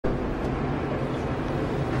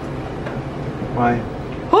Why?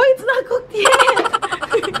 Oh, it's not cooked yet!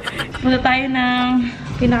 Punta tayo ng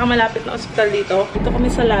pinakamalapit na ospital dito. Dito kami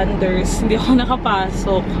sa Landers. Hindi ako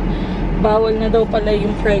nakapasok. Bawal na daw pala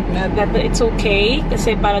yung pregnant. But it's okay.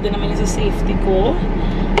 Kasi para din naman yung sa safety ko.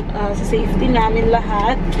 Sa safety namin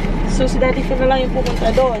lahat. So, si Daddy Phil na lang yung pumunta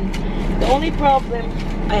doon. The only problem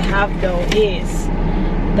I have though is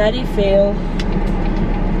Daddy Phil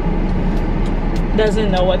doesn't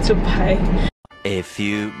know what to buy. A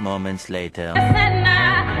few moments later.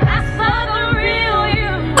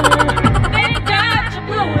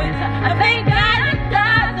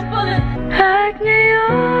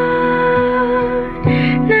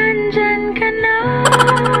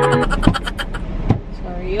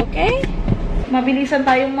 Sorry, okay? Mabilisan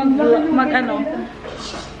tayong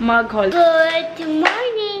mag-haul. Good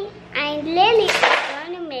morning. I'm Lily. I'm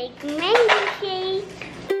gonna make mango shake.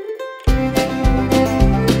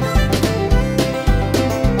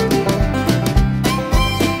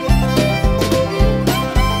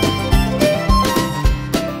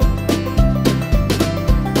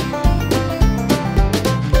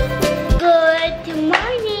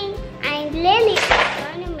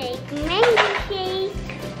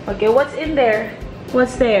 Okay, what's in there?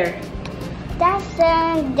 What's there?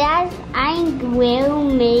 That I will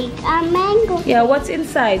make a mango. Yeah, what's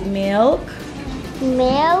inside? Milk?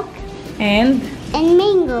 Milk. And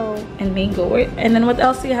mango. And mango. And then what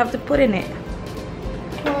else do you have to put in it?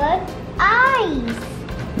 Put ice.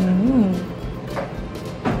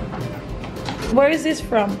 Where is this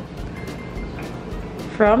from?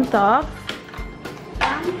 From Tough?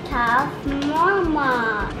 From Tough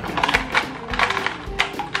Mama.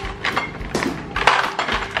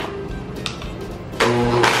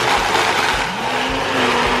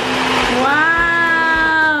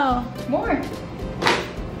 Wow! More.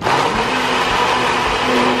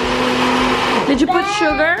 Did you put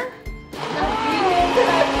sugar?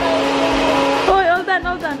 Oh, all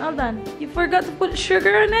done. You forgot to put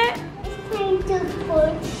sugar in it? It's time to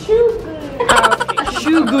put sugar. Okay,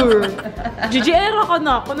 sugar. Gigi-era ka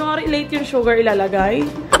na. Kung nga late yung sugar ilalagay.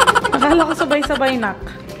 Akala ko sabay-sabay nak.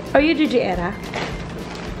 Are you Gigi-era?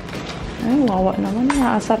 Ay, wawa naman.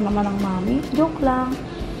 Naasar naman ang mami. Joke lang.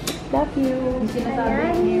 Love you.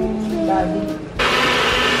 Sinasabi yung daddy.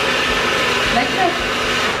 Like that.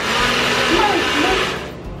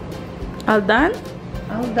 All done?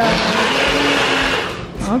 All done.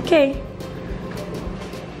 Okay.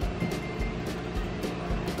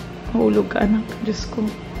 Hulog ka, anak. Diyos ko.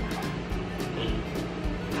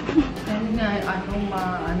 And nga,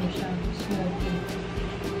 ano siya, smoky.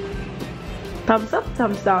 Thumbs up,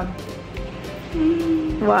 thumbs down.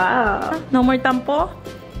 Wow. No more tampo?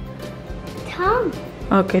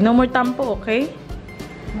 Okay, no more tampo, okay?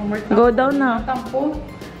 No more tampo. Go down now. Tampo?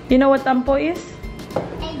 You know what tampo is?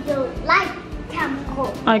 I don't like tampo.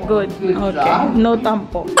 Ay, good. Okay, no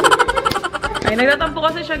tampo. Ay, nagtatampo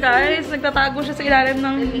kasi siya, guys. Nagtatago siya sa ilalim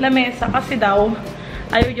ng lamesa kasi daw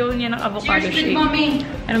ayaw niya ng avocado Cheers, shake. Mommy.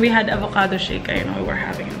 And we had avocado shake. I know we were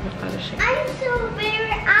having avocado shake. I'm so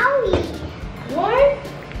very owie. What?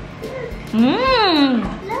 Mmm!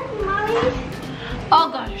 Look, Mommy. Oh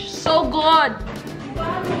gosh, so good!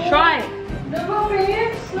 Try! Diba,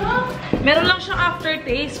 babes? No? Meron lang siyang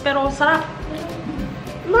aftertaste, pero sarap.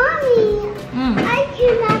 Mommy, I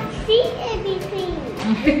cannot see anything.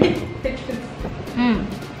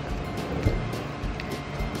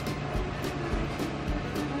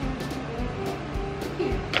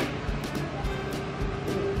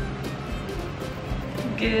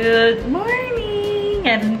 Good morning!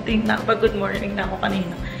 I don't think na pa good morning na ako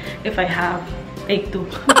kanina. If I have, take two.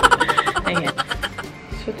 Ayan.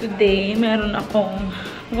 So today, meron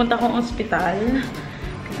pupunta akong ospital.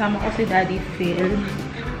 Kasama ko si Daddy Phil.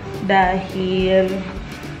 Dahil,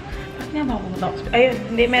 bakit nga ba ako pumunta ako ospital? Ayun,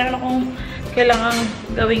 hindi, meron akong kailangan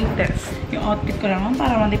gawing test. Yung outfit ko lang,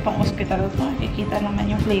 para hindi pang ospital. So, makikita naman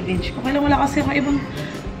yung cleavage ko. Kailangan wala kasi ako ibang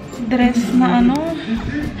dress na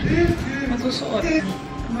masusuot.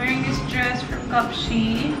 I'm wearing this dress from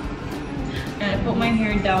Kapshi. And I put my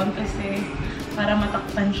hair down kasi para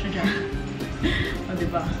matakpan siya dyan. O,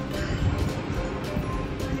 diba?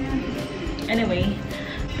 Anyway,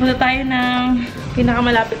 punta tayo ng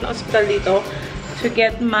pinakamalapit na ospital dito to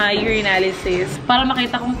get my urinalysis. Para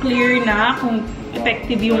makita kung clear na, kung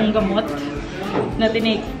effective yung gamot na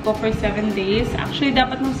tinake ko for 7 days. Actually,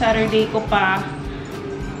 dapat nung Saturday ko pa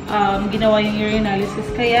ginawa yung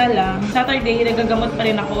urinalysis. Kaya lang, Saturday, nagagamot pa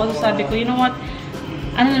rin ako. So sabi ko, you know what?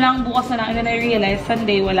 Ano lang, bukas na lang. And then I realized,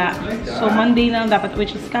 Sunday, wala. So Monday na lang dapat,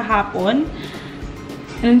 which is kahapon.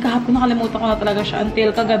 And then kahapon, nakalimutan ko na talaga siya.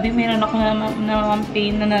 Until kagabi, mayroon ako na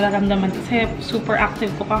pain na nararamdaman. Kasi super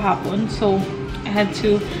active ko kahapon. So, I had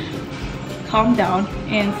to calm down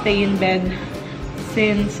and stay in bed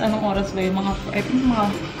since, anong oras ba yun? I think mga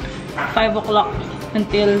 5 o'clock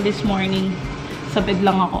until this morning. Sa bed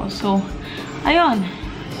lang ako. So, ayun.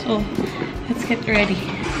 So, let's get ready.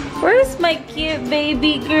 Where's my cute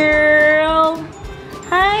baby girl?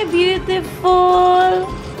 Hi,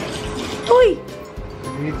 beautiful! Uy!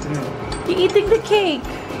 You're eating the cake.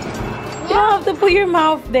 You don't have to put your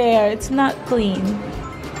mouth there. It's not clean.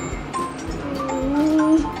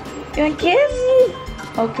 You want kiss?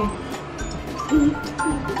 Okay.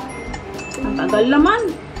 Ang tagal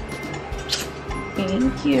naman.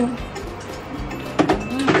 Thank you.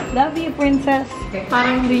 Love you, princess.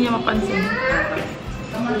 Parang hindi niya mapansin.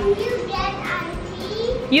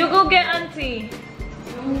 You go get auntie.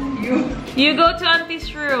 You go to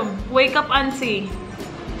auntie's room. Wake up, auntie.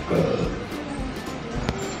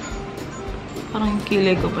 Parang yung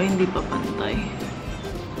kilay ko pa hindi pa pantay.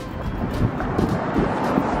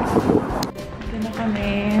 Ito na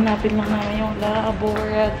kami. Hanapin lang namin yung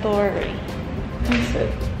laboratory. What's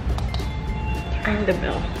it? Ring the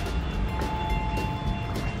bell.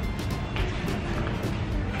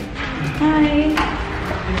 Hi.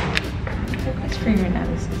 That's for your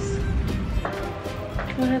analysis.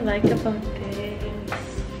 What I like about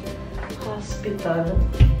this hospital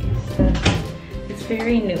is that it's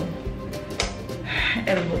very new.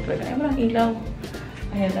 Elbow talaga. Ay, walang ilaw.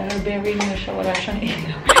 Ayan, dahil very new siya. Wala siyang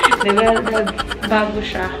ilaw. Diba, bago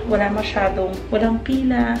siya. Walang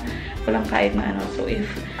pila. Walang kahit na ano. So, if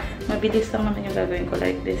mabilis lang naman yung gagawin ko,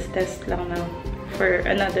 like this test lang na for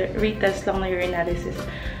another retest lang na urinalysis.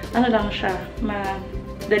 Ano lang siya,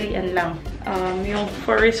 madalian lang. Yung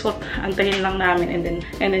for result, antayin lang namin and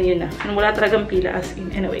then yun na. Wala talagang pila as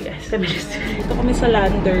in. Anyway guys, let me just do it. Ito kami sa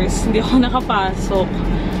Landers. Hindi ako nakapasok.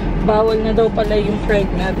 Bawal na daw pala yung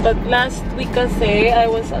pregnant. But last week kasi, I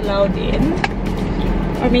was allowed in.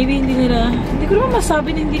 Or maybe hindi ko naman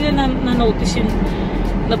masabi na hindi nila na-notice yung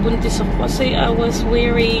nabuntis ako. Kasi I was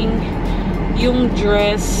wearing yung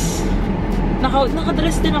dress.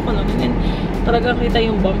 Nakadress din ako nun. And then, talagang kita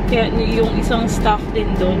yung bump. Kaya yung isang staff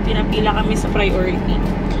din doon, pinapila kami sa priority.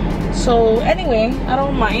 So, anyway, I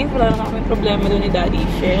don't mind. Wala na kami problema doon ni Daddy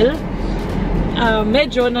Phil.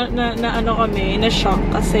 Medyo na-shock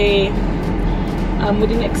kasi we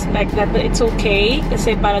didn't expect that, but it's okay.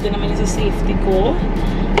 Kasi para din naman yung sa safety ko.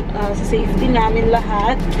 Sa safety namin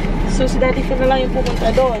lahat. So, si Daddy Phil na lang yung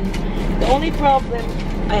pumunta doon. The only problem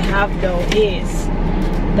I have though is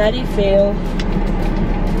Daddy Phil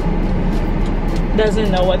doesn't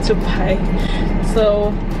know what to buy. So,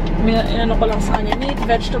 ano ko lang sa kanya, meat,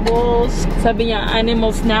 vegetables. Sabi niya,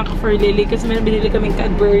 animal snack for Lilly. Kasi may binili kaming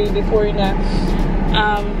Cadbury before na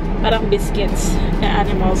parang biscuits na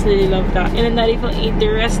animals. Lilly loved that. And then Daddy Phil ate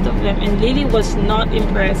the rest of them. And Lilly was not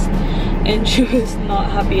impressed. And she was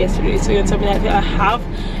not happy yesterday. So yun, sabi natin, I have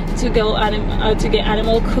to go to get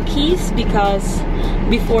animal cookies because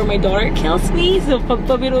before my daughter kills me. So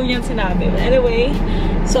pagpabiro niyan sinabi. But anyway,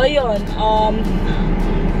 so ayun,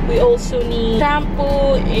 we also need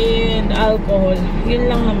shampoo and alcohol. Yun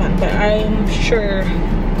lang naman. But I'm sure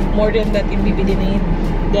more than that yung bibili ni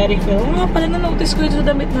Daddy Phil. Nga pala na-notice ko ito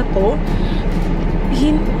sa damit na to.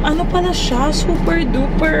 Ano pala siya? Super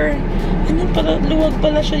duper. Ano pala? Luwag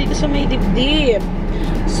pala siya dito sa may dibdib.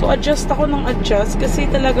 So adjust ako ng adjust kasi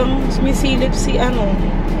talagang sumisilip si ano.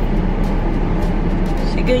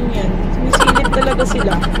 Si ganyan. Sumisilip talaga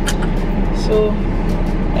sila. So,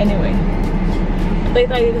 anyway. Patay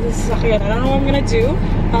tayo dito sa sasakyan. I don't know what I'm gonna do.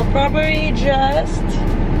 I'll probably just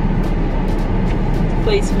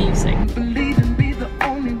play some music.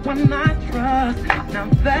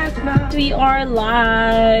 We are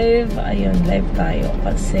live. Ayun, live tayo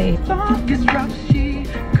kasi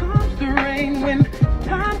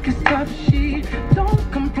she don't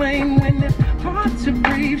complain when it's hard to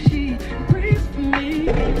breathe. She breathes for me.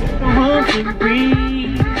 I want to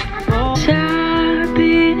breathe.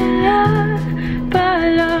 Sabi nila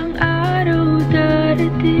palang araw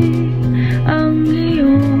darating ang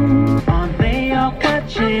leon. Are they all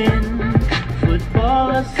watching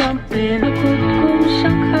football or something? Takot kung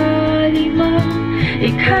sakali man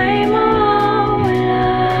ika'y mawawala.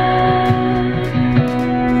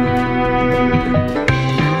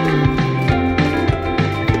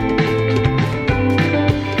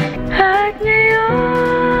 At ngayon,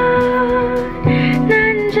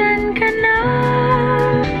 nandyan ka na.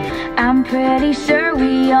 I'm pretty sure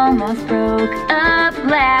we almost broke up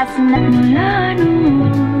last night. Mula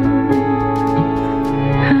noon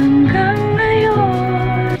hanggang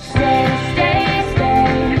ngayon. Stay, stay,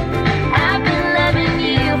 stay. I've been loving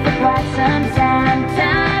you for quite some time,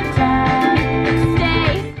 time.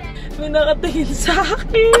 Stay, stay. nakatingin sa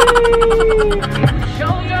akin.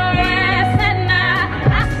 Show your ass and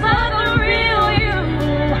I saw the real you.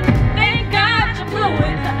 Thank God you blew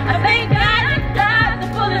it. I thank God you got the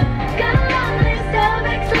bullet. Got a long list of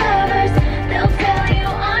ex-lovers. They'll tell you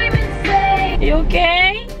I'm insane. You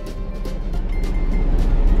okay?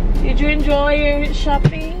 Did you enjoy your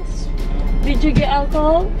shoppings? Did you get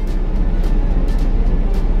alcohol?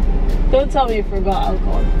 Don't tell me you forgot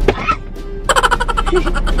alcohol.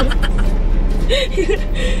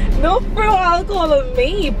 No throw alcohol on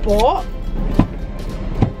me, po.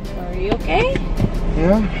 Are you okay?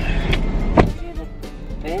 Yeah. You look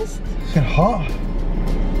pissed. It's getting hot.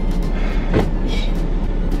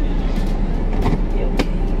 You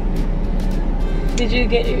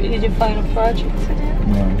okay? Did you find a project today?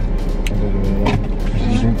 No.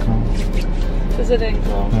 I didn't come. Because it didn't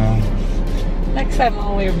go. No. Next time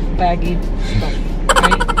I'll wear baggy stuff,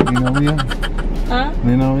 right? You know me? Huh?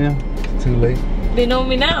 They know me? It's too late. They know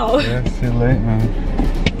me now. Yeah, it's too late, man.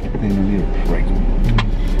 They know you're pregnant.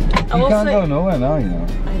 You can't go nowhere now, you know.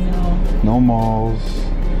 I know. No malls.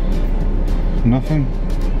 Nothing.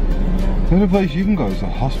 The only place you can go is a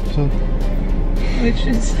hospital. Which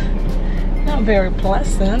is not a very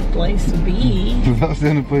pleasant place to be. But that's the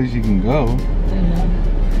only place you can go.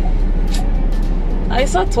 I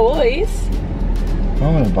saw toys.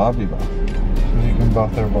 Only a Barbie bath. So you can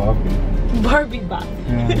bath their Barbie. Barbie bath.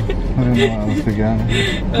 Yeah. I don't know what else to get.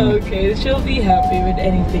 Okay, she'll be happy with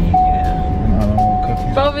anything you get. I don't know,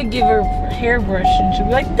 cookies. Probably give her a hairbrush and she'll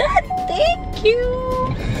be like, Daddy, thank you.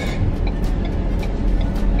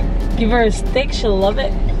 Give her a stick, she'll love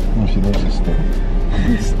it. No, she loves a stick.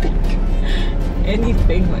 Stick.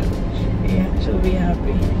 Anything like yeah, she'll be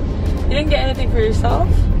happy. You didn't get anything for yourself?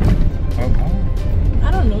 Okay. I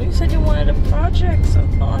don't know, you said you wanted a project, so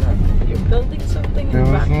you're building something in There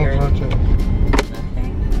the was no backyard. project.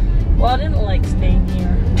 Nothing? Well, I didn't like staying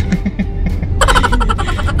here.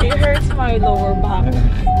 It hurts my lower back.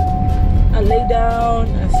 I lay down,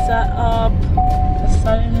 I sat up, I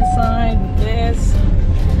sat on the side with this.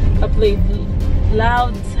 I played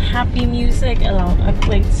loud, happy music, I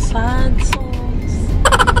played sad songs,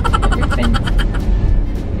 everything.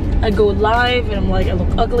 I go live and I'm like, I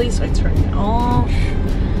look ugly, so I turn it off. I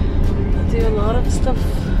do a lot of stuff.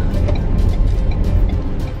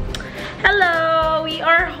 Hello! We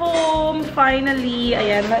are home finally.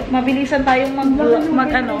 Ayan, mabilisan tayong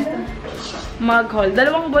mag-haul.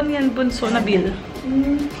 2 buwan yan, bunso na bill.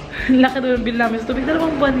 Laki doon yung bill namin sa tubig. 2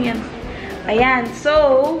 buwan yan. Ayan,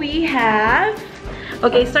 so we have...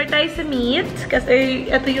 Okay, start tayo sa meat. Kasi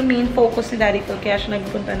ito yung main focus ni Daddy Phil. Kaya siya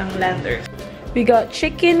nagpunta ng Landers. We got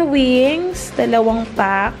chicken wings, 2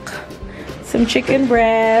 pack. Some chicken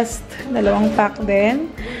breast, 2 pack din.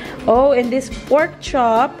 Oh, and this pork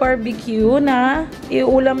chop barbecue na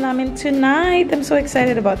iulam namin tonight. I'm so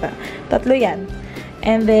excited about that. 3 yan.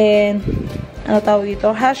 And then, ano tawag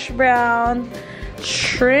dito? Hash brown,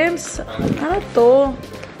 shrimps. Ano to?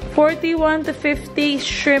 41 to 50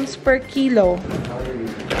 shrimps per kilo.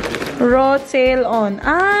 Raw tail on.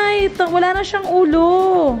 Ay, ito, wala na siyang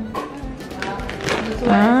ulo.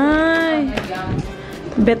 Ay.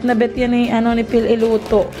 Bet na bet yan ni Phil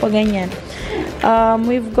iluto. Pag ganyan.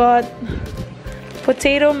 We've got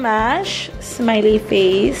potato mash, smiley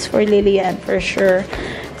face for Lilly and for sure.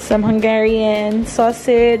 Some Hungarian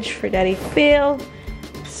sausage for Daddy Phil.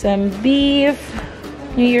 Some beef.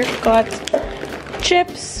 New York got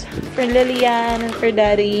chips for Lillian and for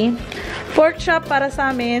Daddy. Pork chop para sa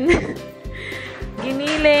amin.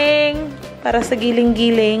 Giniling para sa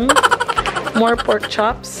giling-giling. More pork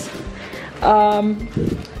chops.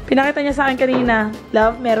 Pinakita niya sa akin kanina,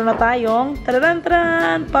 love, meron na tayong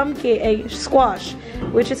taran-taran, pumpkin, squash,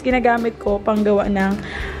 which is ginagamit ko pang gawa ng,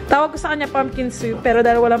 tawag ko sa kanya pumpkin soup, pero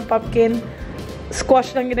dahil walang pumpkin,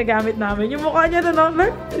 squash lang ginagamit namin. Yung mukha niya na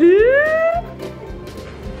like,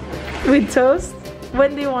 with toast.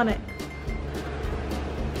 When do you want it?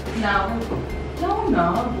 Now.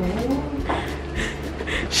 No.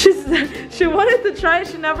 She wanted to try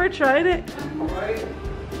it, she never tried it.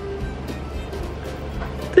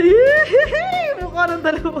 Mukha ng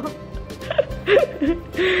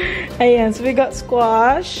 2. Ayan, so we got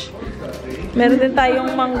squash. Meron din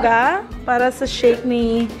tayong mangga para sa shake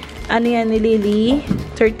ni Lilly.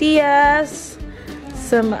 Tortillas.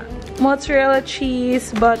 Some mozzarella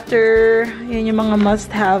cheese, butter. Yan yung mga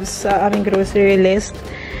must-haves sa aming grocery list.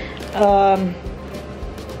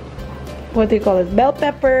 What do you call it? Bell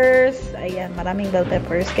peppers. Ayan, maraming bell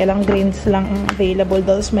peppers. Kailang greens lang available.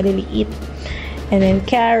 Those maliliit. And then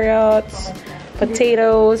carrots,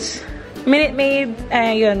 potatoes, Minute Maid,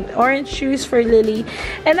 yun, orange juice for Lilly,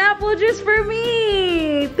 and apple juice for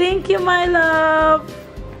me! Thank you, my love!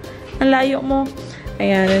 Ang layo mo.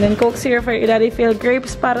 Ayan, and then Coke syrup for Daddy Phil,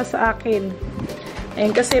 grapes para sa akin.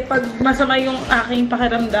 Ayan, kasi pag masama yung aking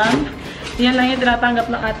pakiramdam, yan lang yung tinatanggap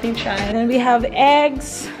ng ating tiyan. And then we have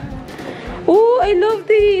eggs. Oh, I love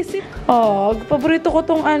this! Oh, paborito ko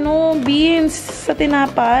tong beans sa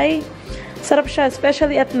tinapay. Sarap siya,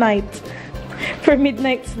 especially at night. For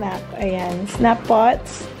midnight snack. Ayan. Snap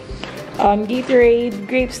pots. Gatorade.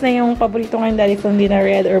 Grapes na yung paborito ngayon Daddy Phil, hindi na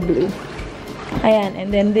red or blue. Ayan.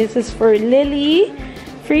 And then this is for Lilly.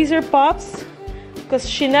 Freezer Pops. Because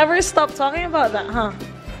she never stopped talking about that, huh?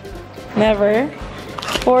 Never.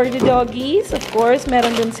 For the doggies, of course,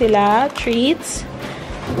 meron dun sila. Treats.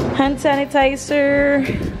 Hand sanitizer.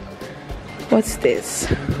 What's this?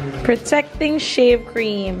 Protecting shave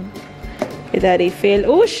cream. Okay, Daddy Phil.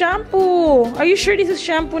 Oh, shampoo! Are you sure this is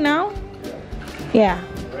shampoo now? Yeah.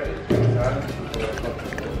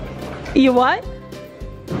 You what?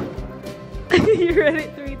 You read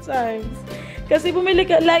it 3 times. Kasi bumili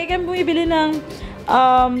ka, lagi kami bumibili ng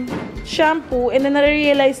shampoo, and then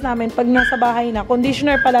na-realize namin pag nasa bahay na,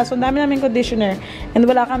 conditioner pala. So, dami namin conditioner.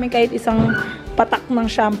 And wala kami kahit isang patak ng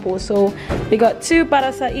shampoo. So, we got 2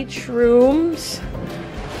 para sa each rooms.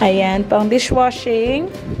 Ayan, pang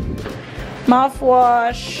dishwashing.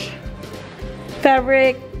 Mouthwash,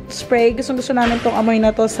 fabric spray. Gusto namin tong amoy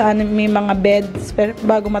na to sa may mga beds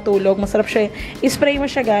bago matulog. Masarap siya. I-spray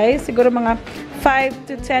mo siya, guys. Siguro mga 5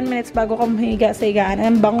 to 10 minutes bago ka mahiga sa higaan.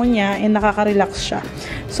 Ang bango niya and nakaka-relax siya.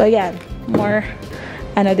 So, yan. More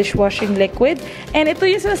dishwashing liquid. And ito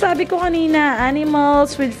yung sinasabi ko kanina,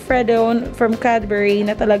 Animals with Fredon from Cadbury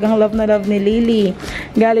na talagang love na love ni Lilly.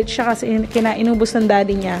 Galit siya kasi inubos ng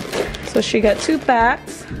daddy niya. So, she got 2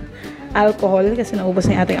 packs. Alcohol, kasi naubos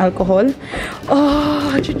na yung ating alcohol.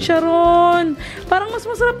 Oh, chicharon! Parang mas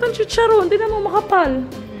masarap ng chicharon. Hindi na mo makapal.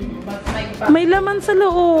 May laman sa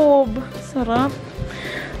loob. Sarap.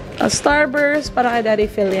 Starburst para kay Daddy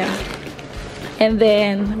Phil yan. And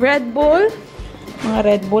then, Red Bull. Mga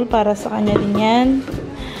Red Bull para sa kanya din yan.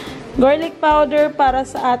 Garlic powder para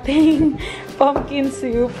sa ating pumpkin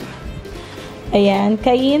soup. Ayan.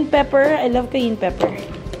 Cayenne pepper. I love cayenne pepper.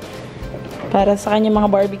 Para sa kanya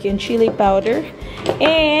mga barbecue and chili powder.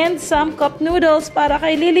 And some cup noodles para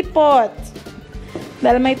kay Lillipot.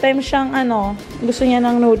 Dahil may time siyang gusto niya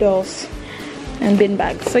ng noodles. And bin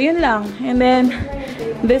bag. So, yun lang. And then,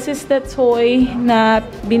 this is the toy na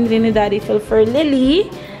binili ni Daddy Phil for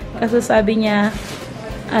Lilly. Kasi sabi niya,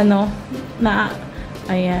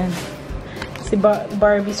 ayan. Si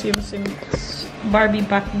Barbie swim. Barbie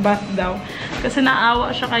bath daw. Kasi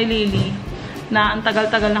naawa siya kay Lilly. Na ang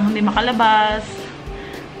tagal-tagal lang hindi makalabas.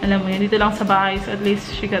 Alam mo yun, dito lang sa bahay. So at least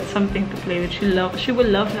she got something to play with. She will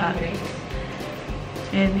love that.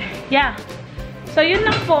 And yeah. So yun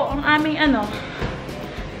lang po ang aming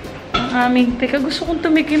teka, gusto kong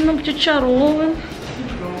tumikim ng chicharon.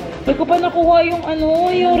 Hindi ko pa nakuha yung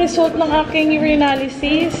yung result ng aking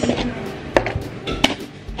urinalysis.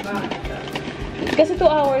 Kasi 2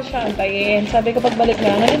 hours siya antayin. Sabi ko pagbalik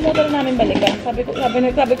na, nalimutan na namin balikan. Sabi ko,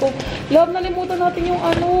 love, nalimutan natin yung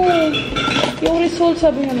yung result.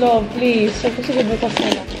 Sabi niya, love, please. Sabi ko, sige, bukas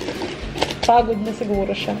na lang. Pagod na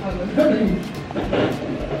siguro siya.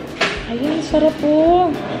 Ayun, sarap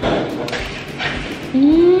po.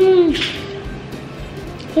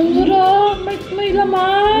 Ang sarap. May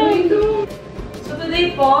laman. So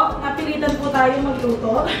today po, napilitan po tayo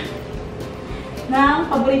magluto ng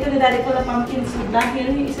paborito ni Daddy ko na pumpkin soup.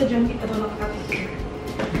 Dahil yung isa dyan kita doon nakakatikim.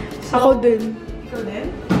 So, ako din. Ikaw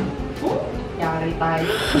din? Oh, yari tayo.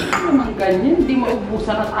 Ano naman ganyan? Hindi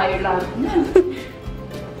maubusan na tayo lahat niyan.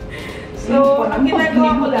 So, ang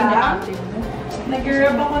ginagawa ko lang,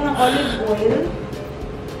 nag-rub ako ng olive oil.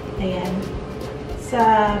 Ayan.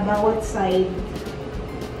 Sa bawat side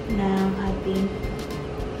ng ating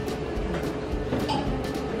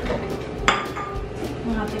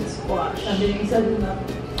squash. Sabi yung isa doon na.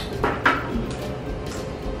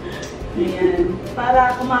 Ayan.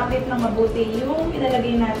 Para kumapit na mabuti yung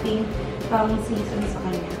ilalagay nating pang-season sa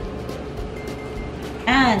kanya.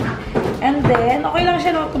 And then, okay lang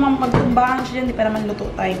siya magtumbahan siya dyan. Hindi pa naman luto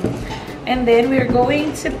tayo. And then, we're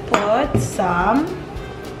going to put some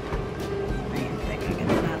ayan, lagyan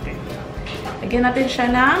natin. Lagyan natin siya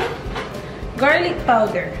ng garlic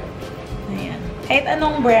powder. Ayan. Kahit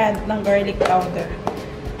anong brand ng garlic powder.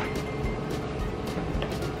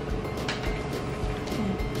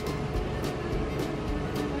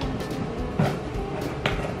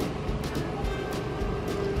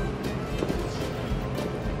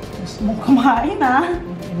 Gusto mo kumain, ha?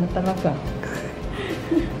 Hindi na talaga.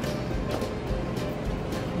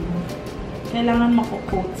 kailangan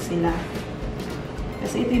mako-coat sila.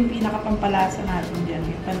 Kasi ito yung pinakapampalasa natin dyan,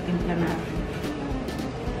 yung pantimpla natin.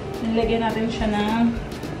 Nilagyan natin siya ng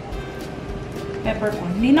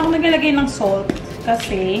peppercorn. Hindi na ako naglalagay ng salt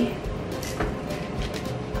kasi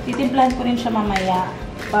titimplahan ko rin siya mamaya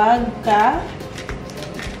pagka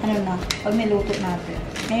pag niluto natin.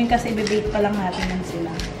 Ngayon kasi i-bake pa lang natin yan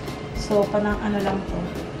sila. So, panang lang to.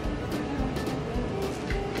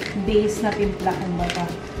 Base na timpla kung baga.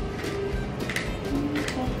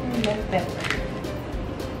 Black pepper.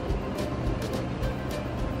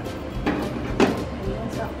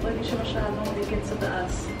 Pwede siya masyadong dikit sa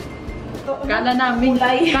taas. Kala namin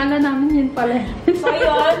yun pala. So,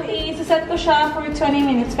 yun. I-set ko siya for 20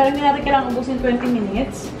 minutes. Pero hindi natin kailangan ubusin 20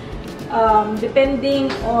 minutes. Depending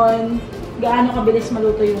on gaano kabilis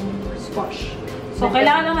maluto yung squash. So,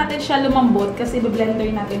 kailangan lang natin siya lumambot kasi i-blender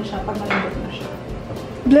natin siya pag malambot na siya.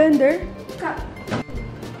 Blender?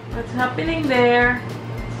 What's happening there?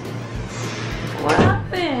 What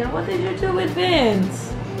happened? What did you do with Vince?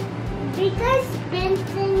 Because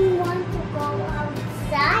Vincent wants to go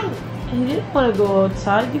outside. He didn't want to go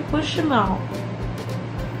outside. You pushed him out.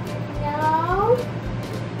 No.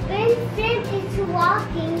 Vincent is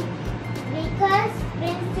walking because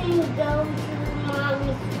Vincent goes to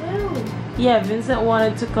Mommy's room. Yeah, Vincent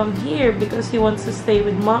wanted to come here because he wants to stay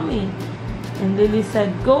with Mommy. And Lily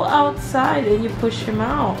said, go outside, and you push him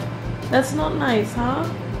out. That's not nice, huh?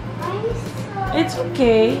 I'm sorry. It's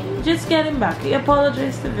okay. Just get him back. He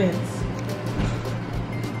apologized to Vince.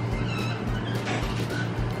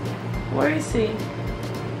 Where is he?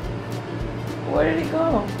 Where did he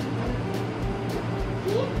go?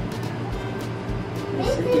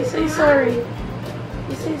 You say sorry.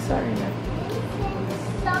 You say sorry now.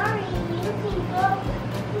 Vincent, sorry. You can go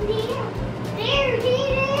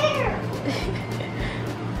there.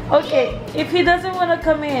 Okay, if he doesn't want to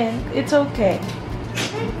come in, it's okay.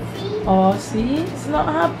 Let's see. Oh, see? He's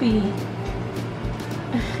not happy.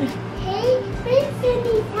 Hey, Vincent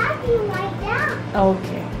is happy right now.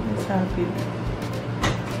 Okay, he's happy.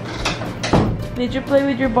 Did you play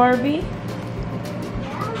with your Barbie?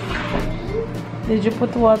 Did you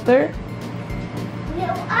put water?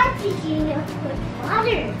 No, Auntie Gina put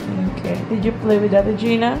water. Okay. Did you play with Ate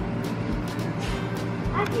Gina?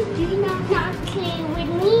 Auntie Gina not playing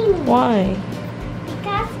with me. Why?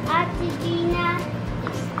 Because Auntie Gina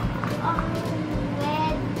is already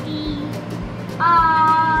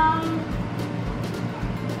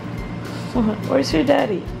Where's your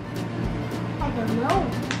daddy? I don't know.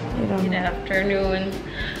 Good afternoon.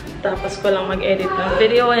 Tapos ko lang mag-edit ng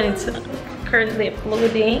video and it's currently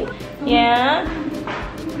uploading. Yeah?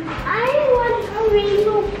 I want a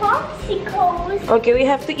rainbow popsicles. Okay, we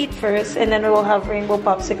have to eat first and then we will have rainbow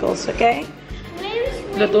popsicles, okay? Where's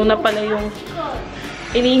Luto na pala yung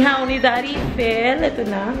popsicles? inihaw ni Daddy Phil. Ito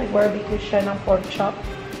na. Nag-barbecue siya ng pork chop.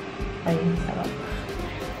 Ayun, sarap.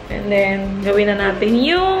 And then, gawin na natin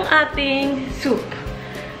yung ating soup.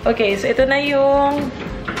 Okay, so ito na yung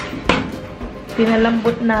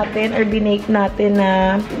pinalambot natin or binake natin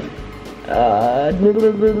na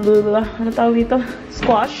ano tawag dito?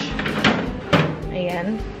 Squash.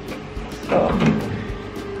 Ayan. So,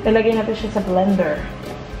 lalagay natin siya sa blender.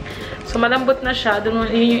 So, malambot na siya.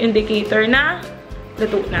 Doon yun yung indicator na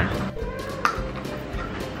luto na.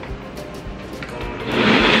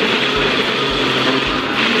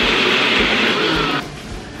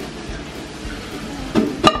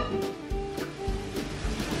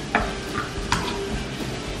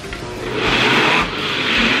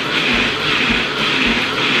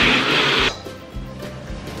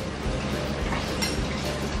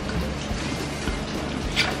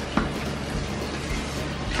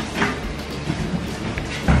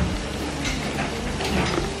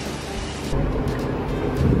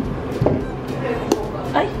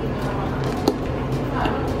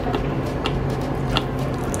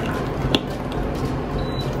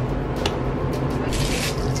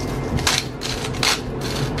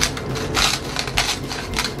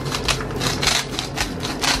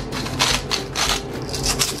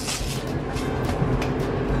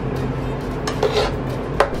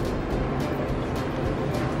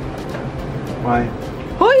 Why?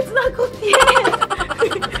 Oh, it's not cooked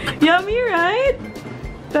yet! Yummy, right?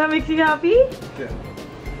 That makes you happy? Yeah.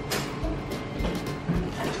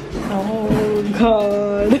 Oh,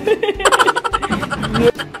 God.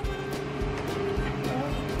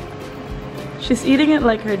 She's eating it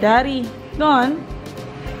like her daddy. Go on.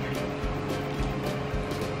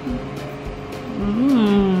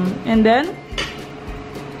 And then?